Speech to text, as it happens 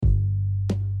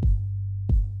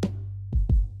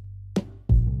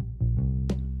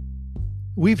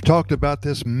We've talked about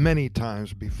this many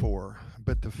times before,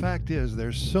 but the fact is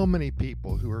there's so many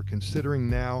people who are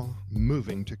considering now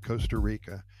moving to Costa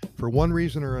Rica for one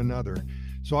reason or another.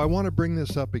 So I want to bring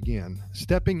this up again.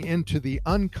 Stepping into the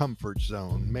uncomfort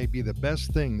zone may be the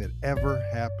best thing that ever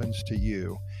happens to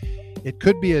you. It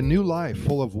could be a new life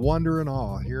full of wonder and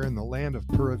awe here in the land of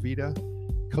Pura Vida.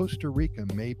 Costa Rica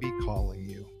may be calling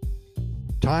you.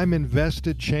 Time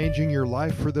invested changing your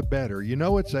life for the better. You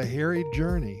know, it's a harried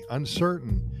journey,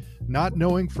 uncertain, not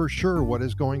knowing for sure what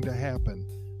is going to happen,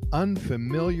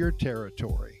 unfamiliar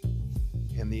territory.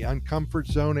 In the uncomfort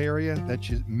zone area that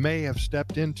you may have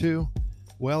stepped into,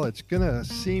 well, it's going to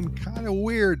seem kind of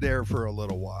weird there for a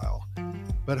little while.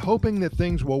 But hoping that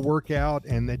things will work out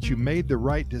and that you made the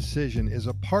right decision is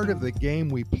a part of the game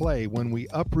we play when we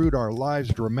uproot our lives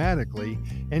dramatically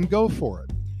and go for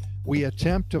it. We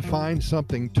attempt to find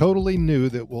something totally new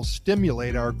that will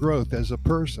stimulate our growth as a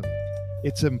person.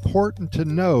 It's important to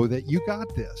know that you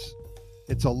got this.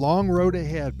 It's a long road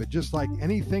ahead, but just like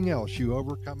anything else you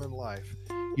overcome in life,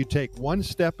 you take one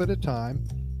step at a time,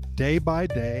 day by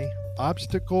day,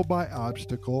 obstacle by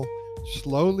obstacle,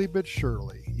 slowly but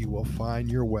surely, you will find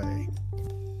your way.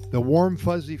 The warm,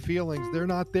 fuzzy feelings, they're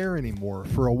not there anymore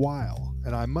for a while,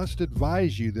 and I must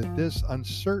advise you that this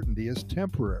uncertainty is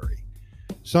temporary.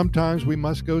 Sometimes we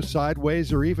must go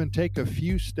sideways or even take a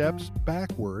few steps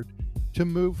backward to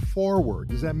move forward.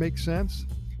 Does that make sense?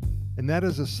 And that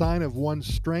is a sign of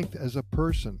one's strength as a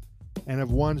person and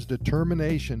of one's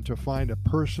determination to find a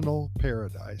personal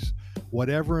paradise,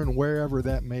 whatever and wherever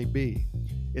that may be.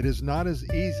 It is not as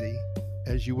easy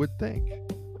as you would think,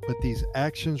 but these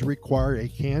actions require a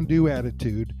can-do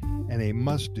attitude and a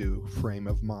must-do frame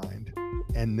of mind.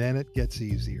 And then it gets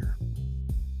easier.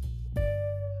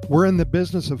 We're in the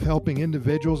business of helping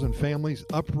individuals and families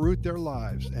uproot their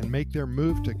lives and make their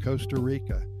move to Costa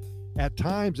Rica. At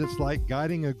times, it's like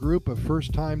guiding a group of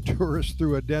first-time tourists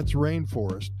through a dense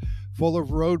rainforest full of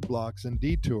roadblocks and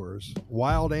detours,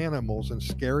 wild animals, and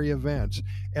scary events.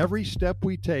 Every step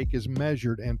we take is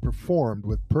measured and performed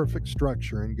with perfect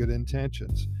structure and good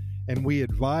intentions. And we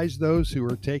advise those who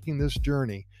are taking this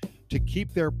journey to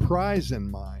keep their prize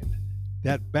in mind.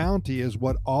 That bounty is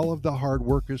what all of the hard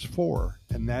work is for,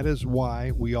 and that is why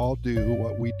we all do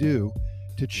what we do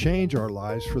to change our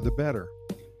lives for the better.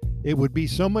 It would be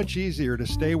so much easier to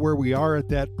stay where we are at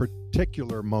that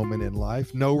particular moment in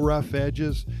life. No rough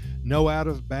edges, no out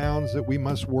of bounds that we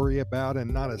must worry about,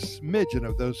 and not a smidgen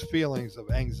of those feelings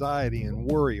of anxiety and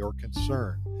worry or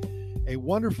concern. A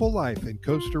wonderful life in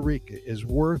Costa Rica is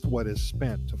worth what is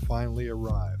spent to finally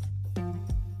arrive.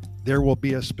 There will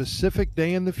be a specific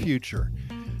day in the future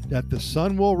that the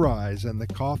sun will rise and the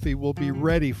coffee will be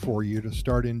ready for you to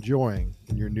start enjoying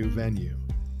in your new venue.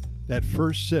 That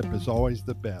first sip is always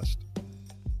the best.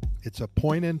 It's a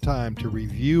point in time to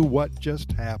review what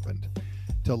just happened,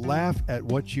 to laugh at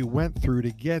what you went through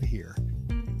to get here,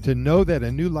 to know that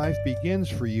a new life begins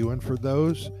for you and for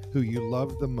those who you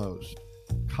love the most.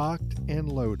 Cocked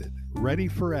and loaded, ready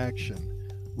for action.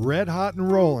 Red hot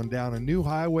and rolling down a new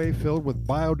highway filled with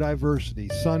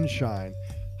biodiversity, sunshine,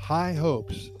 high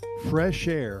hopes, fresh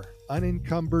air,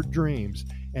 unencumbered dreams,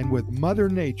 and with Mother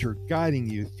Nature guiding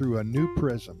you through a new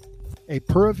prism. A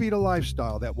Pura Vida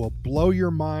lifestyle that will blow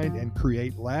your mind and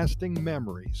create lasting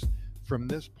memories from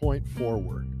this point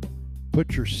forward.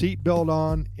 Put your seatbelt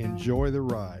on, enjoy the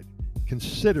ride.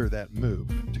 Consider that move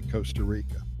to Costa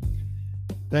Rica.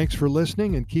 Thanks for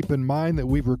listening, and keep in mind that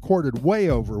we've recorded way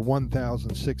over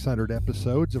 1,600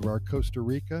 episodes of our Costa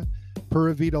Rica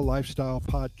Pura Vida Lifestyle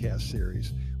podcast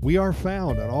series. We are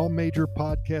found on all major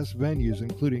podcast venues,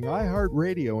 including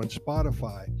iHeartRadio and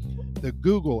Spotify, the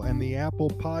Google and the Apple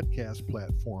podcast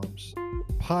platforms,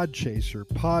 Podchaser,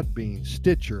 Podbean,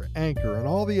 Stitcher, Anchor, and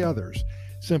all the others.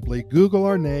 Simply Google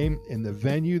our name in the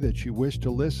venue that you wish to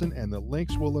listen, and the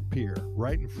links will appear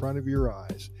right in front of your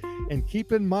eyes. And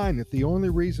keep in mind that the only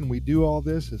reason we do all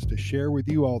this is to share with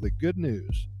you all the good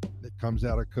news that comes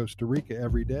out of Costa Rica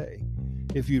every day.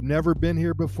 If you've never been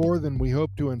here before, then we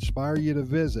hope to inspire you to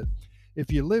visit.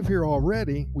 If you live here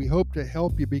already, we hope to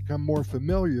help you become more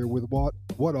familiar with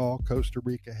what all Costa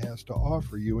Rica has to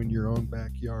offer you in your own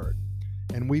backyard.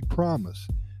 And we promise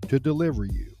to deliver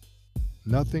you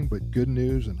nothing but good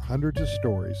news and hundreds of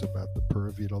stories about the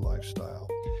Pura Vida lifestyle.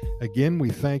 Again, we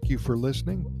thank you for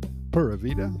listening. Pura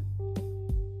Vida.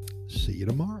 See you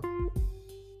tomorrow.